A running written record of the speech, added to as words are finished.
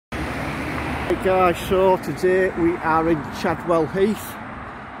Hey guys, so today we are in Chadwell Heath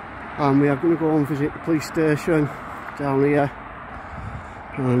and we are going to go and visit the police station down here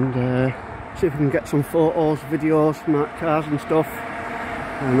and see if we can get some photos, videos, marked cars and stuff,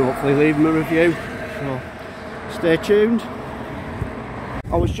 and hopefully leave them a review, so stay tuned.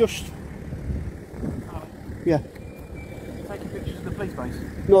 I was just... yeah. Taking pictures of the police base?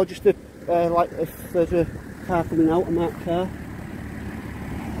 No, just like if there's a car coming out, a marked car.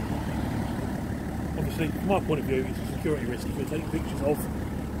 Obviously, from my point of view, it's a security risk if you're taking pictures of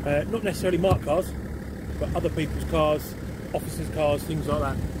not necessarily marked cars, but other people's cars, officers' cars, things like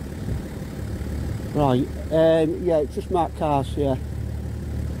that. Right, yeah, it's just marked cars, yeah.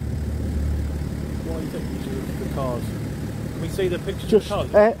 Why are you taking pictures of the cars? Can we see the pictures Just,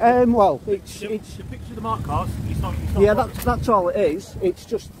 of the cars? well, it's the picture of the marked cars. It's not yeah, that's all it is. It's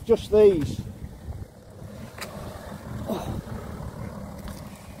just these. Oh.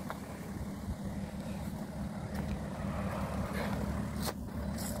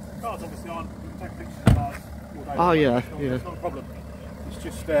 Cars obviously aren't. You can take pictures of cars all day. Oh yeah, yeah. It's not a problem. It's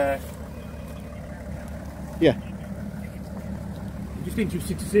just yeah. I'm just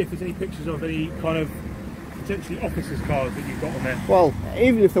interested to see if there's any pictures of any kind of potentially officers' cars that you've got on there. Well,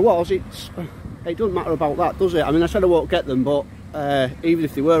 even if there was, it doesn't matter about that, does it? I mean, I said I won't get them, but even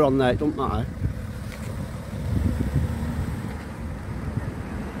if they were on there, it doesn't matter.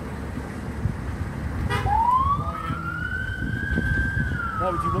 Why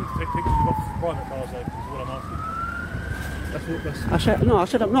would you want to take pictures of officers' private cars though, is what I'm asking. I said, no, I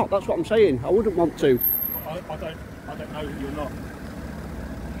said I'm not, that's what I'm saying. I wouldn't want to. I don't know that you're not.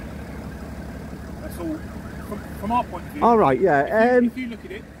 That's all. From our point of view. Alright, yeah. If you look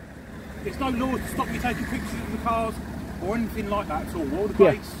at it, there's no law to stop you taking pictures of the cars or anything like that at all. All the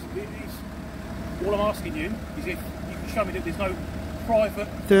base is, all I'm asking you is if you can show me that there's no private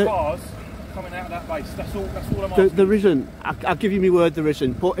cars coming out of that base. That's all I'm asking. There isn't. I'll give you my word, there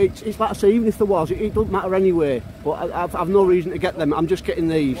isn't. But it's like I say, even if there was, it doesn't matter anyway. But I've no reason to get them. I'm just getting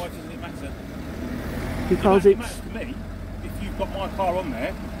these. Why doesn't it matter? Because it matters to me if you've got my car on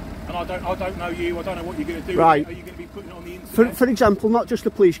there and I don't know you, I don't know what you're going to do. Right. Are you going to be putting it on the internet? For example, not just a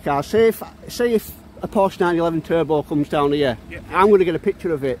police car. Say if a Porsche 911 Turbo comes down here, I'm going to get a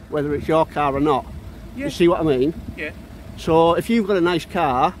picture of it, whether it's your car or not. Yeah. You see what I mean? Yeah. So if you've got a nice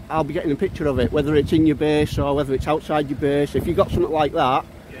car, I'll be getting a picture of it, whether it's in your base or whether it's outside your base. If you've got something like that,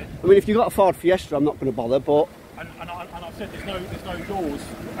 I mean, if you've got a Ford Fiesta, I'm not going to bother, but... And I've said there's no laws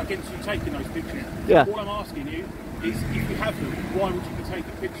against you taking those pictures. Yeah. All I'm asking you is, if you have them, why would you be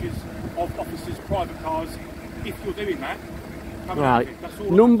taking pictures of officers' private cars if you're doing that? Right.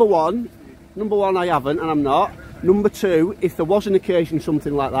 Number one, I haven't, and I'm not. Number two, if there was an occasion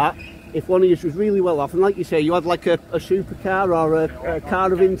something like that, if one of you was really well off, and like you say, you had like a supercar or a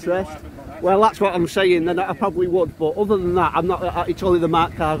car of interest, well, that's what I'm saying, then I probably would. But other than that, I'm not. It's only the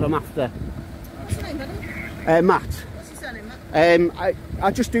marked cars I'm after. What's your name, buddy? Matt. What's your surname, Matt?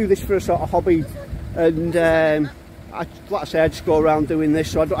 I just do this for a sort of hobby, and like I say, I just go around doing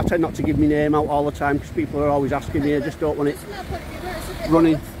this, so I tend not to give my name out all the time because people are always asking me. I just don't want it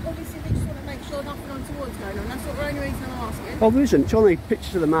running. Obviously, we just want to make sure nothing untoward's going on. That's the only reason I'm asking. Well, there isn't. It's only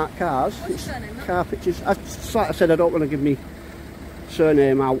pictures of the marked cars. What's your surname, Matt? Car pictures. Like I said, I don't want to give me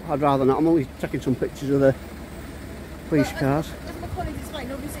surname out. I'd rather not. I'm only taking some pictures of the police cars. As my colleague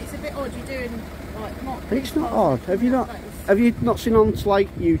explained, obviously it's a bit odd you're doing like mock. It's not odd. Have you not seen on like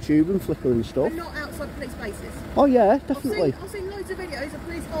YouTube and Flickr and stuff? And not outside police bases. Oh yeah, definitely. I've seen loads of videos of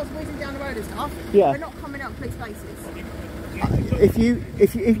police cars whizzing down the road and stuff. Yeah. They're not coming out of police bases. If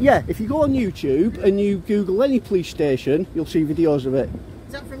you go on YouTube and you Google any police station, you'll see videos of it.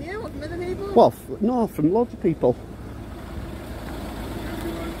 Is that from you or from other people? Well, no, from loads of people.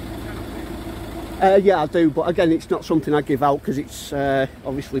 Yeah, I do, but again, it's not something I give out because it's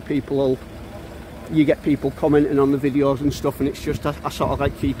obviously you get people commenting on the videos and stuff, and it's just I sort of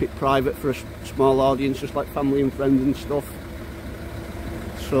like keep it private for a small audience, just like family and friends and stuff.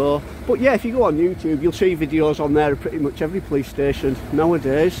 So, but yeah, if you go on YouTube, you'll see videos on there of pretty much every police station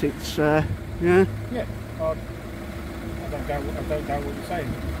nowadays. It's yeah. Yeah, I don't doubt what you're saying.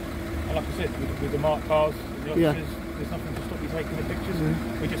 And like I said, with the marked cars, the officers, there's nothing to stop you taking the pictures.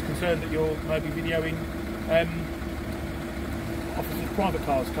 We're just concerned that you're maybe videoing officers' private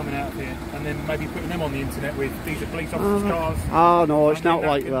cars coming out of here, and then maybe putting them on the internet with these are police officers' cars. Oh no, it's not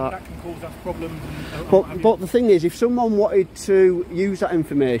like that. That can cause us problems. But the thing is, if someone wanted to use that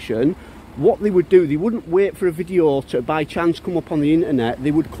information, what they would do, they wouldn't wait for a video to by chance come up on the internet.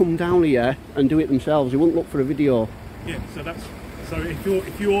 They would come down here and do it themselves. They wouldn't look for a video. Yeah, so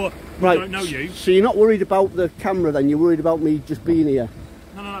if you're right, don't know you. So you're not worried about the camera then, you're worried about me just being here?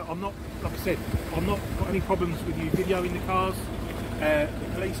 No, I'm not. Like I said, I'm not got any problems with you videoing the cars, the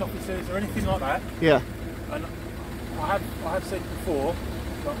police officers, or anything like that. Yeah. And I have said before,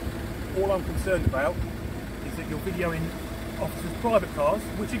 but all I'm concerned about is that you're videoing officers' private cars,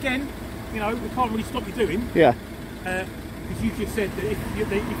 which again, you know, we can't really stop you doing. Yeah. Because you just said that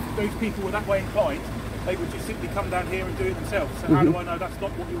if those people were that way inclined, they would just simply come down here and do it themselves. So how do I know that's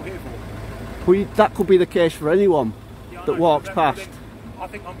not what you're here for? Well, that could be the case for anyone that walks past. I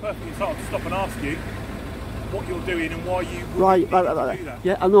think I'm perfectly entitled to stop and ask you what you're doing and why you would Right. do that.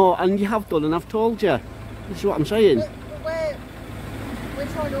 Yeah, I know, and you have done, and I've told you. This is what I'm saying. But we're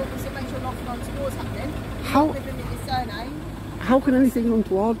trying to obviously make sure nothing untoward's happening. How? We're living in your surname. How can anything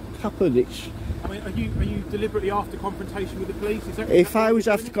untoward happen? It's. I mean, are you deliberately after confrontation with the police? Is that, If I was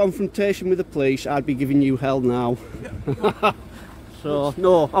after confrontation with the police, I'd be giving you hell now. Yeah. So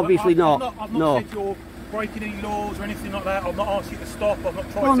no, obviously not. I've not No. said you're breaking any laws or anything like that. I've not asked you to stop. I've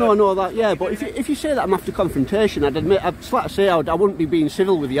not tried to... No, that, yeah, but if you say that I'm after confrontation, I'd admit, I'd like to say I wouldn't be being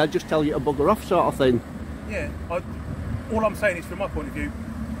civil with you, I'd just tell you to bugger off sort of thing. Yeah, all I'm saying is from my point of view,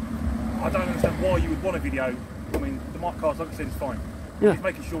 I don't understand why you would want a video. I mean, the marked cars, like I said, is fine. Yeah. Just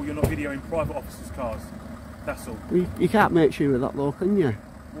making sure you're not videoing private officers' cars. That's all. You can't make sure of that though, can you?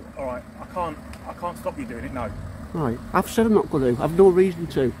 Well, alright, I can't stop you doing it, no. Right, I've said I'm not going to, I've no reason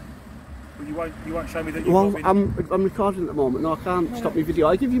to. But you won't show me that you've Well, not been... I'm recording at the moment, no I can't stop my video.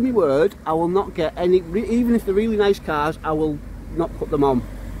 I give you my word, I will not get any, even if they're really nice cars, I will not put them on.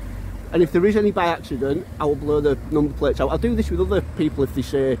 And if there is any by accident, I will blur the number plates out. I'll do this with other people if they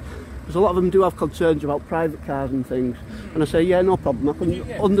say, because a lot of them do have concerns about private cars and things, and I say, yeah, no problem, I can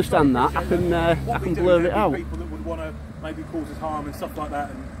understand that, I can blur it out. People that would want to maybe cause us harm and stuff like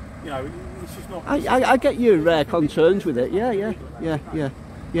that, and you know, it's just not... I get your concerns with it, yeah.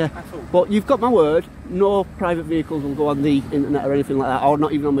 But you've got my word, no private vehicles will go on the internet or anything like that, or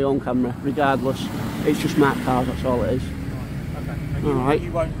not even on my own camera, regardless. It's just marked cars, that's all it is. Okay. Alright.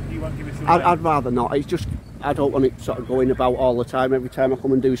 You won't give us your I'd rather not, it's just, I don't want it sort of going about all the time, every time I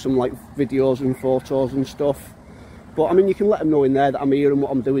come and do some like videos and photos and stuff. But I mean, you can let them know in there that I'm here and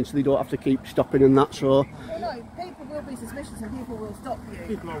what I'm doing, so they don't have to keep stopping and that, so... Well, no, people will be suspicious and people will stop you.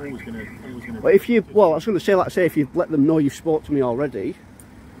 People are always going to... But if you, well, I was going to say, like I say, if you let them know you've spoke to me already...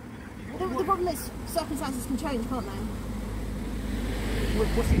 The problem is circumstances can change, can't they?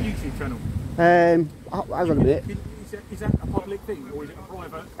 What's your YouTube channel? Hang on a minute. Is that a public thing or is it a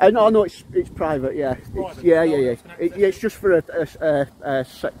private? No, it's private, yeah. It's private. Yeah. It's just for a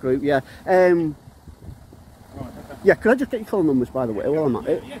set group, yeah. Right, okay. Yeah, could I just get your call numbers, by the way, while I'm at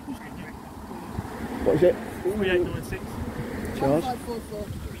it? Yeah, of course you can. What is it? 3896. Charles?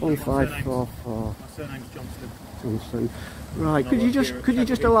 1544. 1544. My surname's Johnson. Right, could you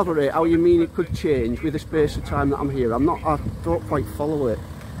just elaborate how you mean it could change with the space of time that I'm here? I don't quite follow it.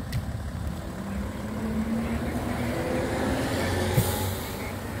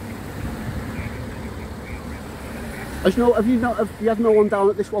 Have you had no one down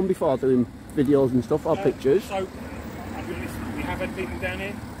at this one before doing videos and stuff or pictures? So, I'll be honest, we have had people down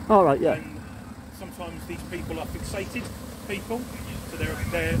here. All right, yeah. And sometimes these people are fixated people, so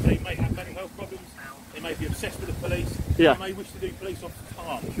they may have mental health problems. They may be obsessed with the police. Yeah. They may wish to do police officers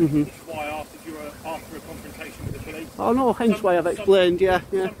harm. Which is why I asked if you were after a confrontation with the police. Oh no, hence why I've explained, yeah.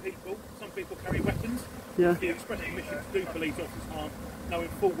 Some people carry weapons. Yeah. The express permission to do police officers harm, knowing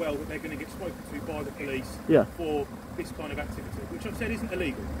full well that they're going to get spoken to by the police for this kind of activity, which I've said isn't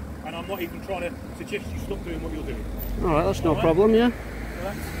illegal. And I'm not even trying to suggest you stop doing what you're doing. All right, that's no problem, yeah.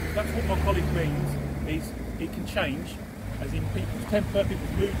 So that's what my colleague means, is it can change, as in people's temper,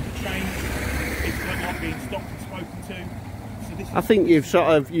 people's mood can change, people don't like being stopped and spoken to. So this I think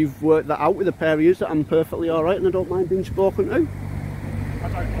you've worked that out with the pair of yous, that I'm perfectly all right and I don't mind being spoken to. I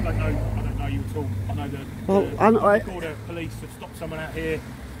don't know you at all. I know the border police have stopped someone out here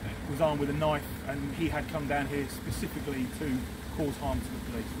who was armed with a knife, and he had come down here specifically to cause harm to the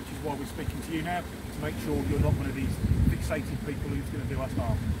police, which is why we're speaking to you now, to make sure you're not one of these fixated people who's going to do us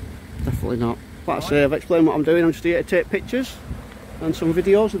harm. Definitely not. Like I say, I've explained what I'm doing. I'm just here to take pictures and some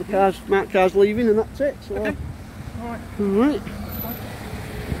videos of the marked cars leaving, and that's it. So, okay. Alright. Alright.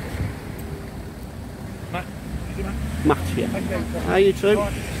 Matt, is it Matt? Matt, yeah. Okay. Hi, you too.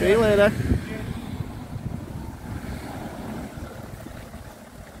 Right. See you later.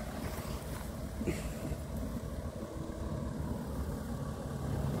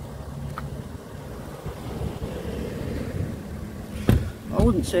 I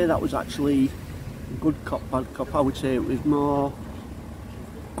wouldn't say that was actually good cop, bad cop. I would say it was more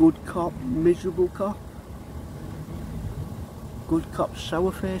good cop, miserable cop. Good cop,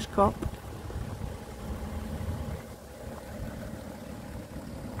 sour face cop.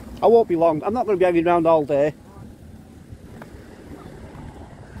 I won't be long. I'm not going to be hanging around all day.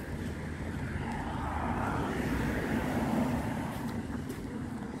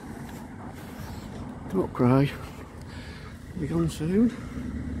 Don't cry. We'll be gone soon.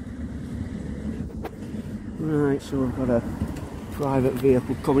 Right, so we've got a private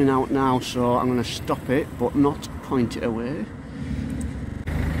vehicle coming out now, so I'm going to stop it but not point it away.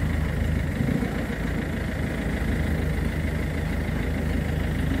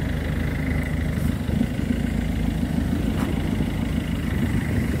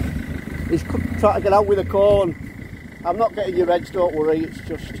 He's trying to get out with a cone. I'm not getting your heads, don't worry, it's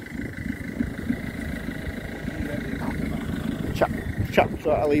just chap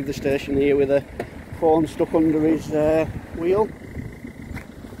trying to leave the station here with a phone stuck under his wheel.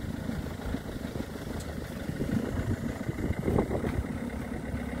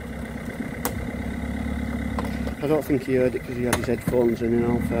 I don't think he heard it because he had his headphones in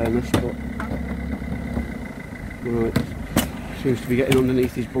all fairness, but right, seems to be getting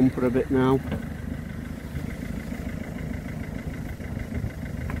underneath his bumper a bit now.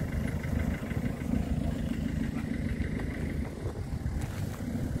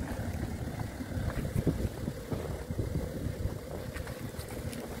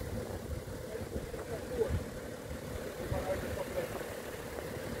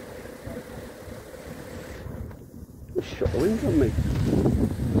 Shut the winds on me.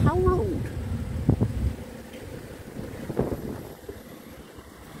 How rude.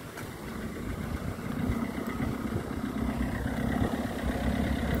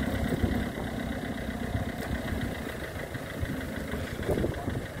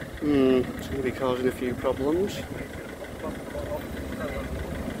 It's going to be causing a few problems.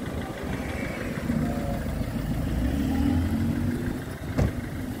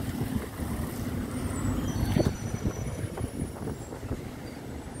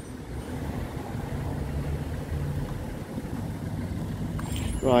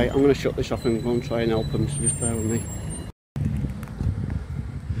 Right, I'm going to shut this off and go and try and help him, so just bear with me.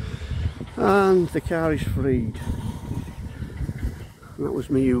 And the car is freed. And that was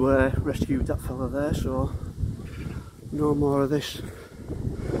me who rescued that fella there, so no more of this.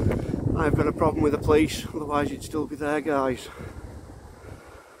 I've got a problem with the police, otherwise you'd still be there, guys.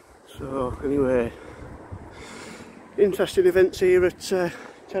 So anyway, interesting events here at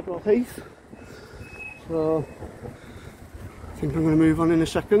Chadwell Heath. So I think I'm going to move on in a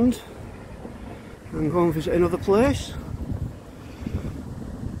second and go and visit another place,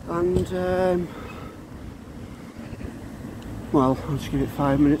 and well, I'll just give it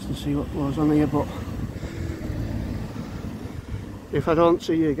 5 minutes and see what goes on here, but if I don't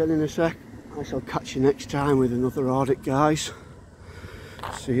see you again in a sec, I shall catch you next time with another audit, guys.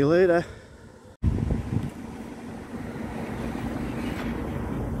 See you later.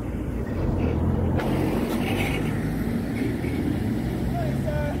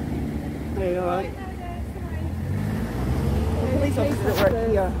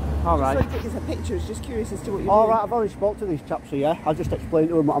 Alright. I just a picture, just curious as to what you're doing. Alright, I've already spoke to these chaps here. I'll just explain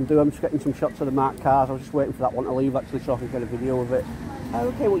to them what I'm doing. I'm just getting some shots of the marked cars. I was just waiting for that one to leave actually so I can get a video of it. Oh,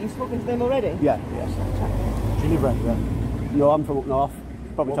 okay, what, you've spoken to them already? Yeah, yes. Do you live around here? No, I'm from up north.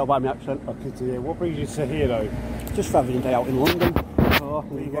 Probably tell by my accent. Okay, to here. What brings you to here though? Just for having a day out in London. So,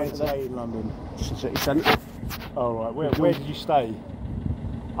 Where are you going today in London? Just the city centre. Oh right, where did you stay?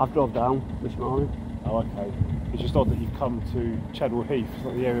 I've drove down this morning. Oh okay. It's just odd that you've come to Chadwell Heath. It's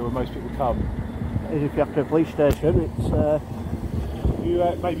not the area where most people come. If you have to a police station, it's... You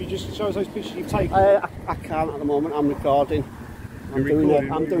maybe just show us those pictures you've taken. I can't at the moment, I'm recording. I'm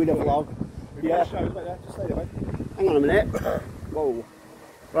doing a vlog. Yeah. Just stay there, mate. Hang on a minute. Whoa.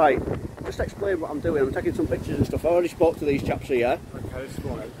 Right, just explain what I'm doing. I'm taking some pictures and stuff. I already spoke to these chaps here. Okay, that's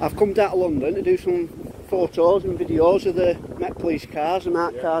fine. I've come down to London to do some photos and videos of the Met Police cars, the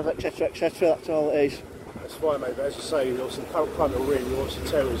marked cars, etc, etc. That's all it is. That's fine, mate, but as you say, obviously the current climate we're in, obviously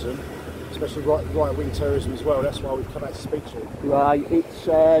terrorism, especially right-wing terrorism as well. That's why we've come out to speak to you. Right, it's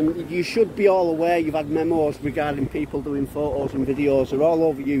you should be all aware you've had memos regarding people doing photos and videos. They're all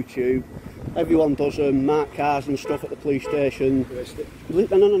over YouTube. Everyone does them, marked cars and stuff at the police station.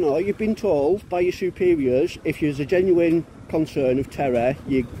 No, you've been told by your superiors, if there's a genuine concern of terror,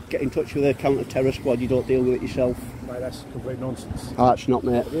 you get in touch with the counter-terror squad, you don't deal with it yourself. Mate, that's complete nonsense. Oh, that's not,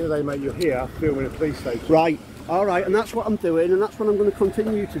 mate. At the end of the day, mate, you're here filming a police station. Right, alright, and that's what I'm doing, and that's what I'm going to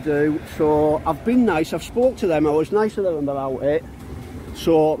continue to do. So, I've been nice, I've spoke to them, I was nice to them about it.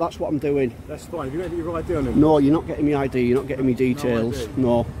 So, that's what I'm doing. That's fine. Have you got your ID on them? No, you're not getting me ID, you're not getting me details.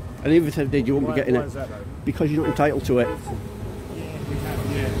 No. And even if I did, you wouldn't be getting it. Why is that, though? Because you're not entitled to it. Yeah,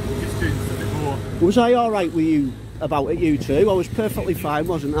 we just do this a bit more. Was I alright with you about it, you two. I was perfectly fine,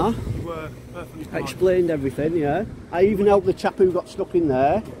 wasn't I? You were perfectly fine. Explained everything, yeah. I even helped the chap who got stuck in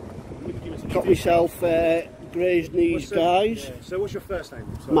there. Got myself grazed knees, guys. Yeah. So what's your first name?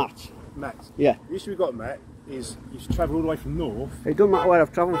 Sorry. Matt. Matt. Yeah. The issue we've got, Matt, is you should travel all the way from north. It doesn't matter where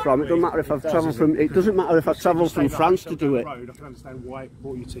I've travelled from. It doesn't matter if I've travelled from. It doesn't matter if I've travelled from France to do it. I can understand why it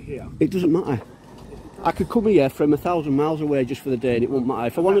brought you to here. It doesn't matter. I could come here from 1,000 miles away just for the day and it won't matter.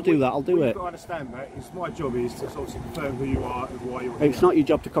 If I want to do that, I'll do it. You've got to understand that. It's my job is to sort of confirm who you are and why you're here. It's not your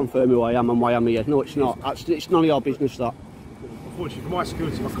job to confirm who I am and why I'm here. No, it's not. It's none of your business, that. Unfortunately, for my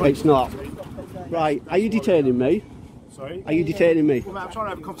security, It's not. Right, are you detaining me? Sorry? Are you detaining me? Well, Matt, I'm trying to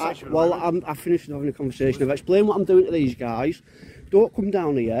have a conversation. Well, I've finished having a conversation. I've explained what I'm doing to these guys. Don't come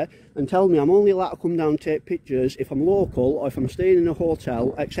down here and tell me I'm only allowed to come down and take pictures if I'm local or if I'm staying in a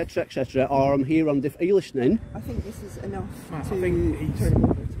hotel, etc., or I'm here on Are you listening? I think this is enough Matt, to I think turn him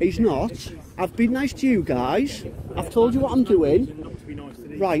over. He's not. I've been nice to you guys. I've told you what I'm doing. Not to be nice to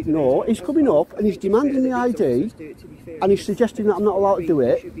these. Right, no, he's coming up and he's demanding the ID and he's suggesting that I'm not allowed to do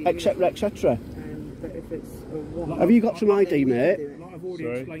it, etc., etc. Have you got some ID, mate? Like I've already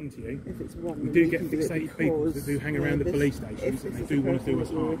explained to you, If it's one, we do get fixated people that do hang around the police stations and they do want to do us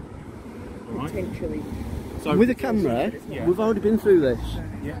harm. Alright? potentially. So, With a camera, Yeah. we've already been through this.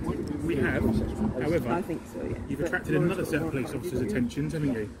 yeah, we have. However, I think so, yeah. you've But attracted another set of police officers' attentions,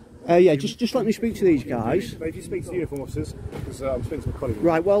 haven't you? Yeah, just let me speak to these guys. But if you speak to the uniform officers, because I'm speaking to my colleague.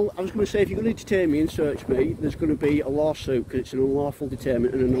 Right, well, I was going to say, if you're going to detain me and search me, there's going to be a lawsuit because it's an unlawful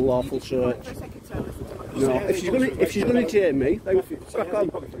detainment and an unlawful search. No, if she's going to detain me, then crack on.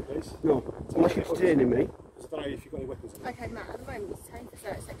 No, unless you're detaining me. I don't know if you've got any weapons. Okay, Matt, at the moment, it's time for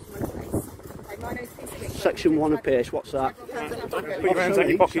search section 1 place. Okay, my name's Lisa. Section 1 of pace, what's that? Put your hands out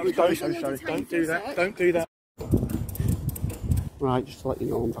your pockets. Don't do that. Don't do that. Right, just to let you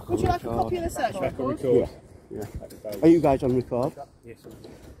know I'm back on Would you like a record. copy of the search record? Yeah. Are you guys on record? Yes.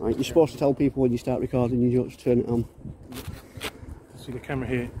 Right, you're supposed to tell people when you start recording, you don't just turn it on. See the camera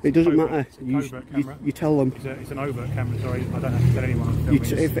here. It doesn't Covert. matter. It's a covert camera. You tell them. It's an overt camera, sorry. I don't have to tell anyone I'm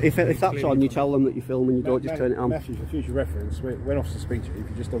filming. If that's on, you tell them that you're filming, you don't just turn it on. Matthew, for future reference, when officers speak to you, if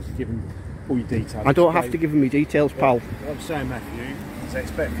you just obviously give them all your details. I don't have to give them my details, pal. What I'm saying, Matthew, is that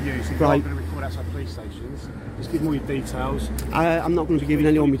it's better for you. So if Right. you're going to record outside police stations, just give them all your details. I'm not going to be giving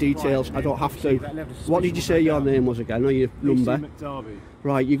anyone my details. I don't have to. What did you say your name was again, or your number? McDarby.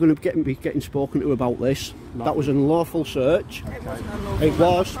 Right, you're going to be getting spoken to about this. That was an unlawful search. It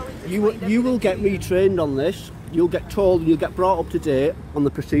was. You will get retrained on this. You'll get told and you'll get brought up to date on the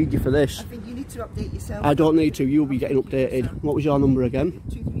procedure for this. I think you need to update yourself. I don't need to. You'll be getting updated. What was your number again?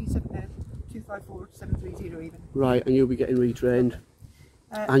 254-730 even. Right, and you'll be getting retrained.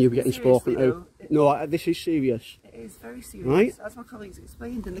 And you'll be getting Seriously spoken to. though, No, this is serious. It is very serious. Right. As my colleagues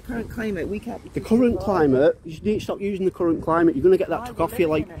explained, in the current climate, we can't be The teaching current law. climate, you need to stop using the current climate. You're going to get that took off you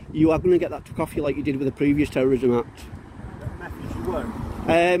like you are going to get that took off you like you did with the previous terrorism act. Matthew, you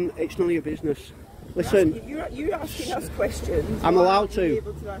weren't. It's none of your business. Listen, You're asking us questions. I'm You're allowed not to.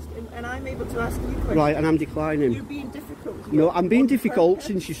 able ask, and I'm able to ask you questions. right, and I'm You're declining. being difficult. No, I'm being On difficult purpose.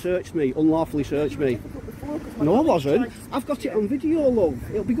 since you searched me, unlawfully searched You were me. difficult before 'cause my No, I colleagues wasn't. tried to I've got speak it to on video, love.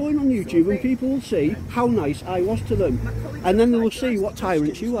 It'll be going on YouTube and people will see how nice I was to them. And then they will see what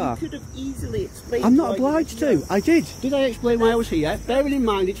tyrants you are. You could have easily explained. I'm why not you obliged to. didn't know. I did. Did I explain why I was here? Bearing in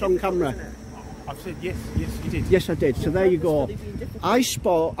mind it's on camera. I've said yes, you did. Yes, I did. So there you go. I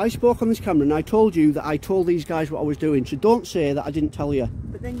spoke on this camera and I told you that I told these guys what I was doing. So don't say that I didn't tell you.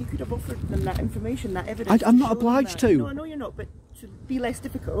 But then you could have offered them that information, that evidence. I'm not to show them obliged that. to. No, I know you're not, but to be less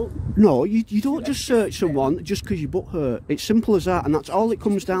difficult. No, you don't just search someone just because your butt hurt. It's simple as that, and that's all it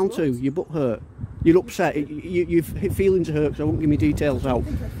comes down to. Your butt hurt. You're upset. Your feelings are hurt because I won't give me details out. I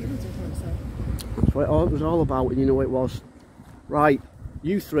think our feelings are hurt, so. That's what it was all about, and you know what it was. Right,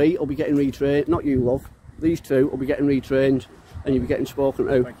 you three will be getting retrained. Not you, love. These two will be getting retrained, and you'll be getting spoken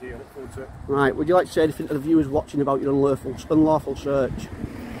to. Thank you, I look forward to it. Right, would you like to say anything to the viewers watching about your unlawful search?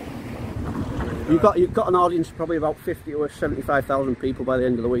 You've got an audience of probably about 50 or 75,000 people by the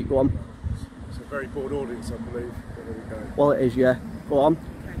end of the week. Go on. It's a very broad audience, I believe. But there we go. Well, it is, yeah. Go on.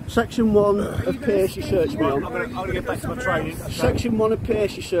 Section 1 of pace you searched me I'm on. going to get back to my training. Section 1 of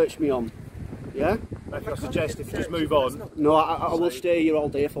pace you searched me on. Yeah? Matthew, I suggest if you just move on. No, I will stay here all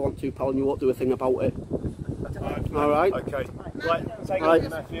day if I want to, pal, and you won't do a thing about it. Alright? Okay. Right, take Right, it,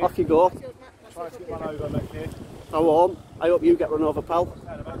 Matthew. off you go. Try to get one over, Matthew. I won't. I hope you get run over, pal.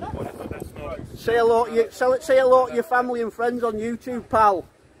 Say hello to your family and friends on YouTube, pal.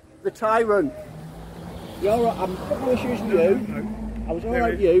 The tyrant. You're alright, I've got no issues with you. I was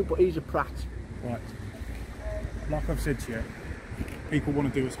alright with you, but he's a prat. Right. Like I've said to you, people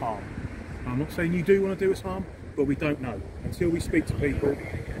want to do us harm. I'm not saying you do want to do us harm, but we don't know until we speak to people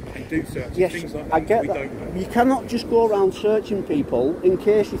and do searches, Yes, things like that. I get we that. don't know. You cannot just go around searching people in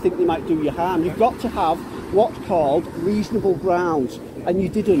case you think they might do you harm. You've got to have what's called reasonable grounds, and you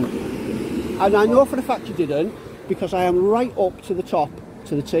didn't. And I know for a fact you didn't, because I am right up to the top,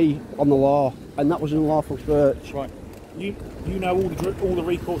 to the T on the law, and that was an unlawful search. Right. You know all the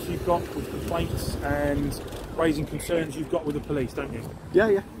recourse you've got with complaints and raising concerns you've got with the police, don't you? Yeah,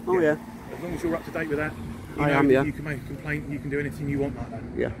 yeah. Oh, yeah. As long as you're up to date with that, you I know am, that yeah. you can make a complaint, you can do anything you want like that.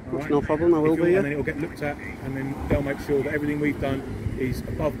 Yeah, All that's right? no problem, I will be, yeah. And then it'll get looked at, and then they'll make sure that everything we've done is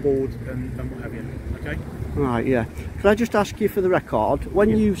above board and what have you. Okay? Right, yeah. Could I just ask you for the record, when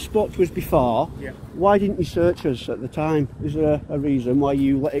you spoke to us before, why didn't you search us at the time? Is there a reason why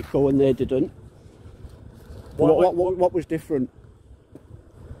you let it go and they didn't? What was different?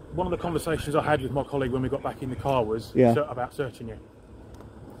 One of the conversations I had with my colleague when we got back in the car was about searching you.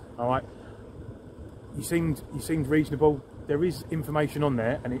 All right. You seemed reasonable. There is information on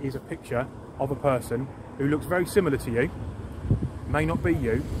there, and it is a picture of a person who looks very similar to you. May not be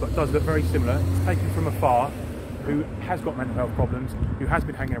you, but does look very similar. It's taken from afar, who has got mental health problems, who has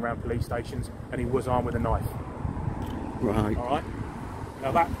been hanging around police stations, and he was armed with a knife. Right. All right.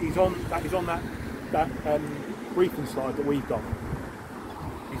 Now that is on that briefing slide that we've got.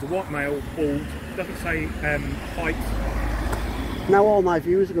 He's a white male, bald. Doesn't say height. Now all my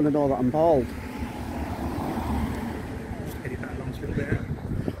viewers are going to know that I'm bald. Just edit that last little bit out.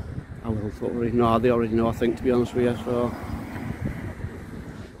 I will, don't worry. No, they already know, I think, to be honest with you. So,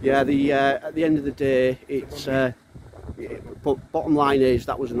 yeah, at the end of the day, it's. But bottom line is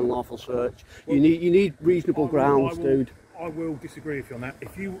that was an unlawful search. You need reasonable grounds, dude. I will disagree with you on that.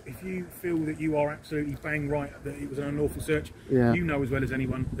 If you feel that you are absolutely bang right that it was an unlawful search, you know as well as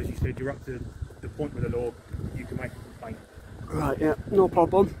anyone, as you said, you're up to the point with the law, you can make a complaint. Right, yeah, no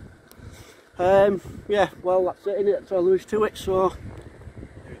problem. Yeah, well, that's it, innit? That's all there is to it, so...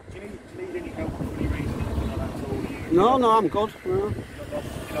 Do you need any help for any reason? Like that at all? No, I'm good. No.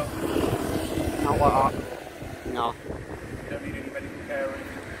 Not like that. No. You don't need any medical care or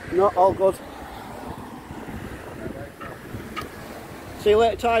anything? No, all good. See you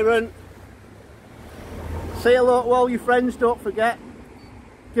later, Tyrant. Say hello to all your friends, don't forget.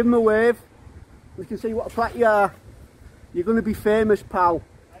 Give them a wave. We can see what a prat you are. You're going to be famous, pal.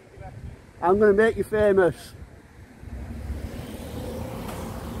 I'm going to make you famous.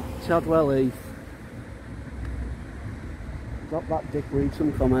 Chadwell Heath. Drop that dick, read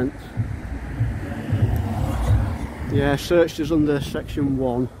some comments. Yeah, searched us under section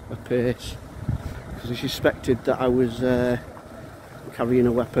 1 of pace. Because they suspected that I was carrying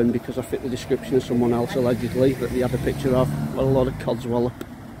a weapon because I fit the description of someone else allegedly that they had a picture of. Well, a lot of codswallop.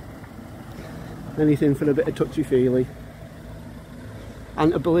 Anything for a bit of touchy-feely.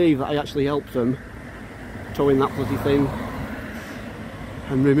 And to believe that I actually helped them towing that bloody thing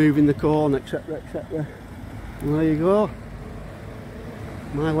and removing the corn, etc, etc. And there you go.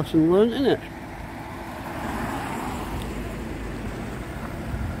 My lesson learnt, innit?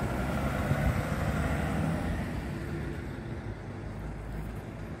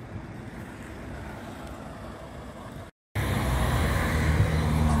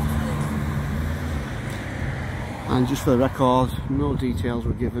 And just for the record, no details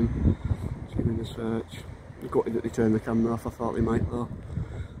were given during the search. I gutted that they turned the camera off, I thought they might though.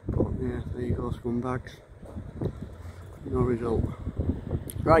 But yeah, there you go, scumbags. No result.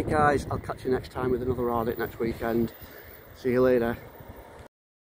 Right guys, I'll catch you next time with another audit next weekend. See you later.